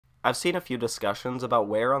I've seen a few discussions about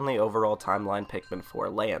where on the overall timeline Pikmin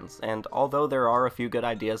 4 lands, and although there are a few good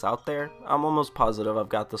ideas out there, I'm almost positive I've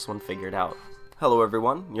got this one figured out. Hello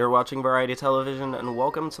everyone, you're watching Variety Television, and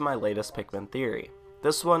welcome to my latest Pikmin theory.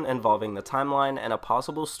 This one involving the timeline and a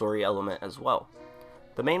possible story element as well.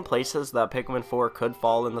 The main places that Pikmin 4 could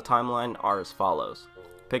fall in the timeline are as follows.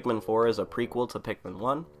 Pikmin 4 is a prequel to Pikmin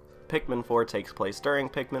 1, Pikmin 4 takes place during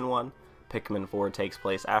Pikmin 1, Pikmin 4 takes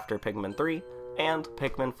place after Pikmin 3, and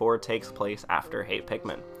Pikmin 4 takes place after Hey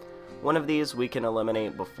Pikmin. One of these we can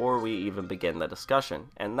eliminate before we even begin the discussion,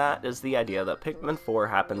 and that is the idea that Pikmin 4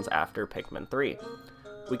 happens after Pikmin 3.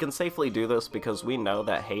 We can safely do this because we know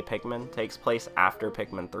that Hey Pikmin takes place after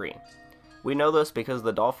Pikmin 3. We know this because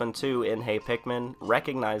the Dolphin 2 in Hey Pikmin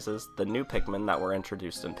recognizes the new Pikmin that were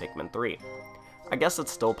introduced in Pikmin 3. I guess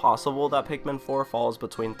it's still possible that Pikmin 4 falls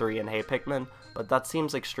between 3 and Hey Pikmin, but that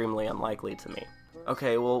seems extremely unlikely to me.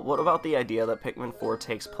 Okay, well, what about the idea that Pikmin 4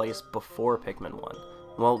 takes place before Pikmin 1?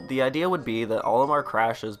 Well, the idea would be that Olimar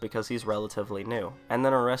crashes because he's relatively new, and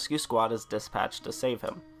then a rescue squad is dispatched to save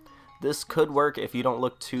him. This could work if you don't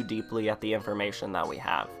look too deeply at the information that we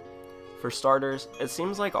have. For starters, it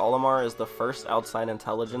seems like Olimar is the first outside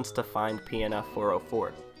intelligence to find PNF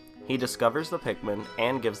 404. He discovers the Pikmin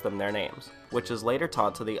and gives them their names, which is later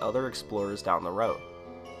taught to the other explorers down the road.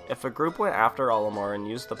 If a group went after Olimar and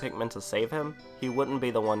used the Pikmin to save him, he wouldn't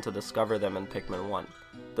be the one to discover them in Pikmin 1.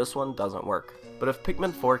 This one doesn't work. But if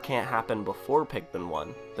Pikmin 4 can't happen before Pikmin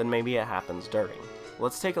 1, then maybe it happens during.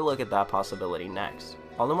 Let's take a look at that possibility next.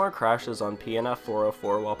 Olimar crashes on PNF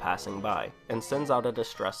 404 while passing by, and sends out a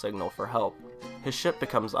distress signal for help. His ship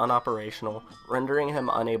becomes unoperational, rendering him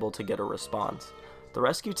unable to get a response. The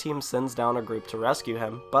rescue team sends down a group to rescue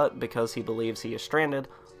him, but because he believes he is stranded,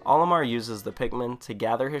 Olimar uses the Pikmin to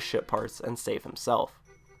gather his ship parts and save himself.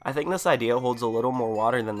 I think this idea holds a little more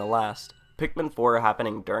water than the last. Pikmin 4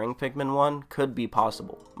 happening during Pikmin 1 could be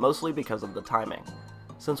possible, mostly because of the timing.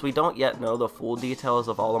 Since we don't yet know the full details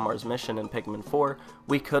of Olimar's mission in Pikmin 4,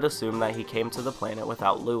 we could assume that he came to the planet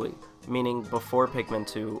without Louie, meaning before Pikmin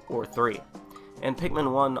 2 or 3. In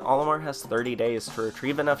Pikmin 1, Olimar has 30 days to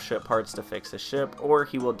retrieve enough ship parts to fix his ship, or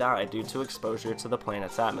he will die due to exposure to the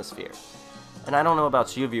planet's atmosphere. And I don't know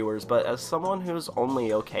about you viewers, but as someone who's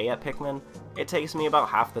only okay at Pikmin, it takes me about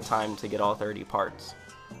half the time to get all 30 parts.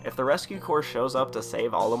 If the rescue corps shows up to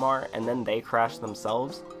save Olimar and then they crash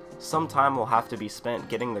themselves, some time will have to be spent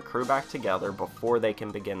getting the crew back together before they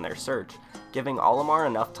can begin their search, giving Olimar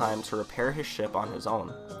enough time to repair his ship on his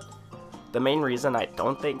own. The main reason I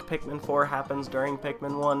don't think Pikmin 4 happens during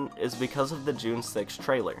Pikmin 1 is because of the June 6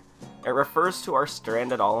 trailer. It refers to our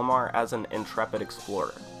stranded Olimar as an intrepid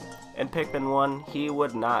explorer. In Pikmin 1, he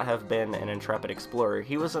would not have been an intrepid explorer,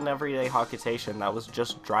 he was an everyday Hakutation that was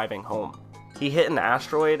just driving home. He hit an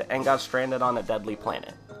asteroid and got stranded on a deadly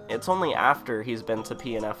planet. It's only after he's been to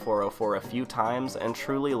PNF 404 a few times and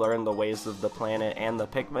truly learned the ways of the planet and the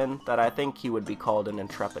Pikmin that I think he would be called an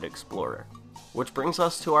intrepid explorer. Which brings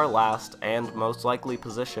us to our last and most likely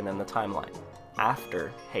position in the timeline,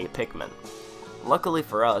 after Hey Pikmin. Luckily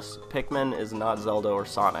for us, Pikmin is not Zelda or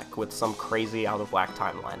Sonic with some crazy out of whack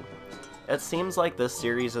timeline. It seems like this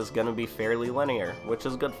series is going to be fairly linear, which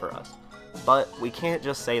is good for us. But we can't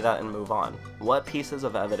just say that and move on. What pieces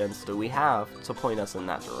of evidence do we have to point us in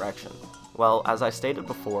that direction? Well, as I stated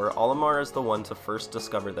before, Olimar is the one to first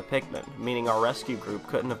discover the Pikmin, meaning our rescue group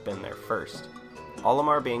couldn't have been there first.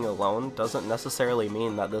 Olimar being alone doesn't necessarily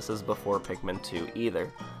mean that this is before Pikmin 2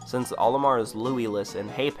 either, since Olimar is Louie-less in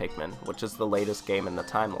Hey Pikmin, which is the latest game in the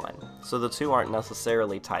timeline, so the two aren't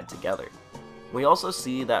necessarily tied together. We also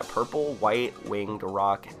see that Purple, White, Winged,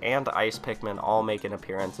 Rock, and Ice Pikmin all make an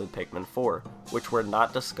appearance in Pikmin 4, which were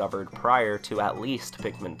not discovered prior to at least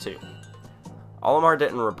Pikmin 2. Olimar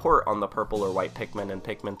didn't report on the Purple or White Pikmin in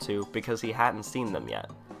Pikmin 2 because he hadn't seen them yet,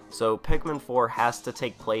 so Pikmin 4 has to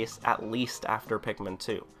take place at least after Pikmin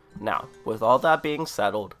 2. Now, with all that being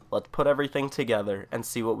settled, let's put everything together and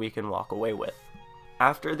see what we can walk away with.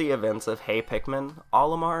 After the events of Hey Pikmin,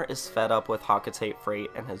 Olimar is fed up with Hakutate Freight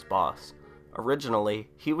and his boss. Originally,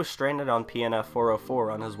 he was stranded on PNF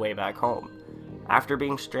 404 on his way back home. After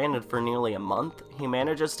being stranded for nearly a month, he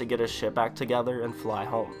manages to get his ship back together and fly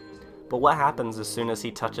home. But what happens as soon as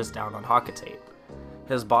he touches down on Hakutate?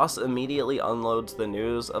 His boss immediately unloads the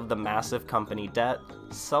news of the massive company debt,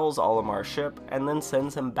 sells Olimar's ship, and then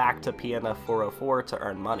sends him back to PNF 404 to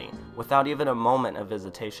earn money, without even a moment of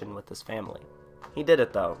visitation with his family. He did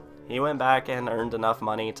it though. He went back and earned enough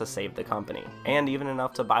money to save the company, and even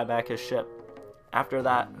enough to buy back his ship. After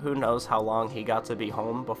that, who knows how long he got to be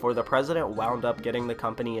home before the president wound up getting the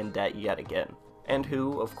company in debt yet again. And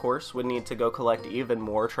who, of course, would need to go collect even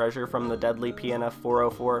more treasure from the deadly PNF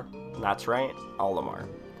 404? That's right, Olimar.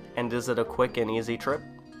 And is it a quick and easy trip?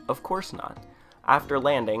 Of course not. After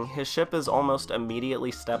landing, his ship is almost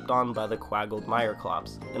immediately stepped on by the quaggled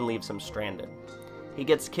Meyerclops and leaves him stranded. He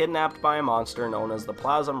gets kidnapped by a monster known as the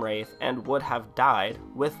Plasm Wraith and would have died,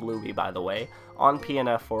 with Louie by the way, on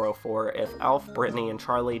PNF 404 if Alf, Brittany, and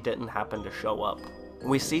Charlie didn't happen to show up.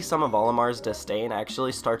 We see some of Olimar's disdain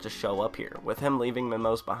actually start to show up here, with him leaving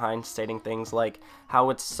Mimos behind stating things like how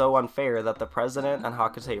it's so unfair that the president and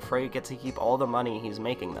Hokage Frey get to keep all the money he's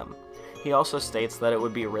making them. He also states that it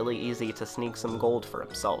would be really easy to sneak some gold for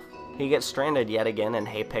himself. He gets stranded yet again in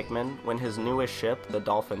Hey Pikmin when his newest ship, the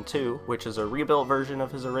Dolphin 2, which is a rebuilt version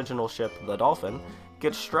of his original ship, the Dolphin,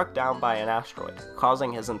 gets struck down by an asteroid,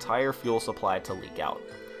 causing his entire fuel supply to leak out.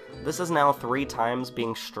 This is now 3 times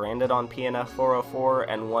being stranded on PNF 404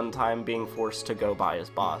 and 1 time being forced to go by his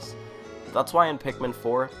boss. That's why in Pikmin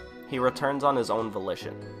 4, he returns on his own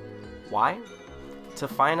volition. Why? To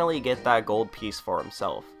finally get that gold piece for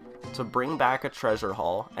himself. To bring back a treasure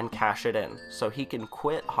haul and cash it in, so he can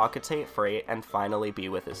quit Hokage Freight and finally be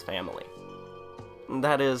with his family.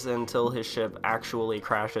 That is, until his ship actually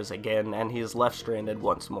crashes again and he's left stranded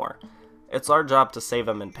once more. It's our job to save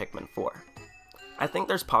him in Pikmin 4. I think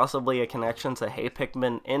there's possibly a connection to Hey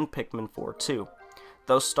Pikmin in Pikmin 4 too.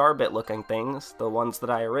 Those Starbit looking things, the ones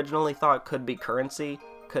that I originally thought could be currency,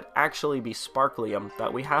 could actually be Sparklium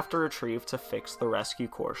that we have to retrieve to fix the Rescue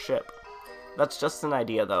Corps ship. That's just an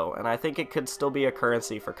idea though, and I think it could still be a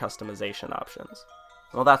currency for customization options.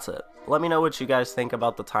 Well, that's it. Let me know what you guys think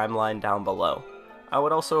about the timeline down below. I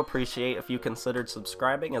would also appreciate if you considered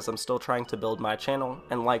subscribing, as I'm still trying to build my channel,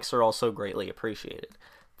 and likes are also greatly appreciated.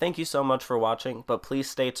 Thank you so much for watching, but please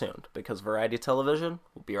stay tuned, because Variety Television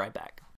will be right back.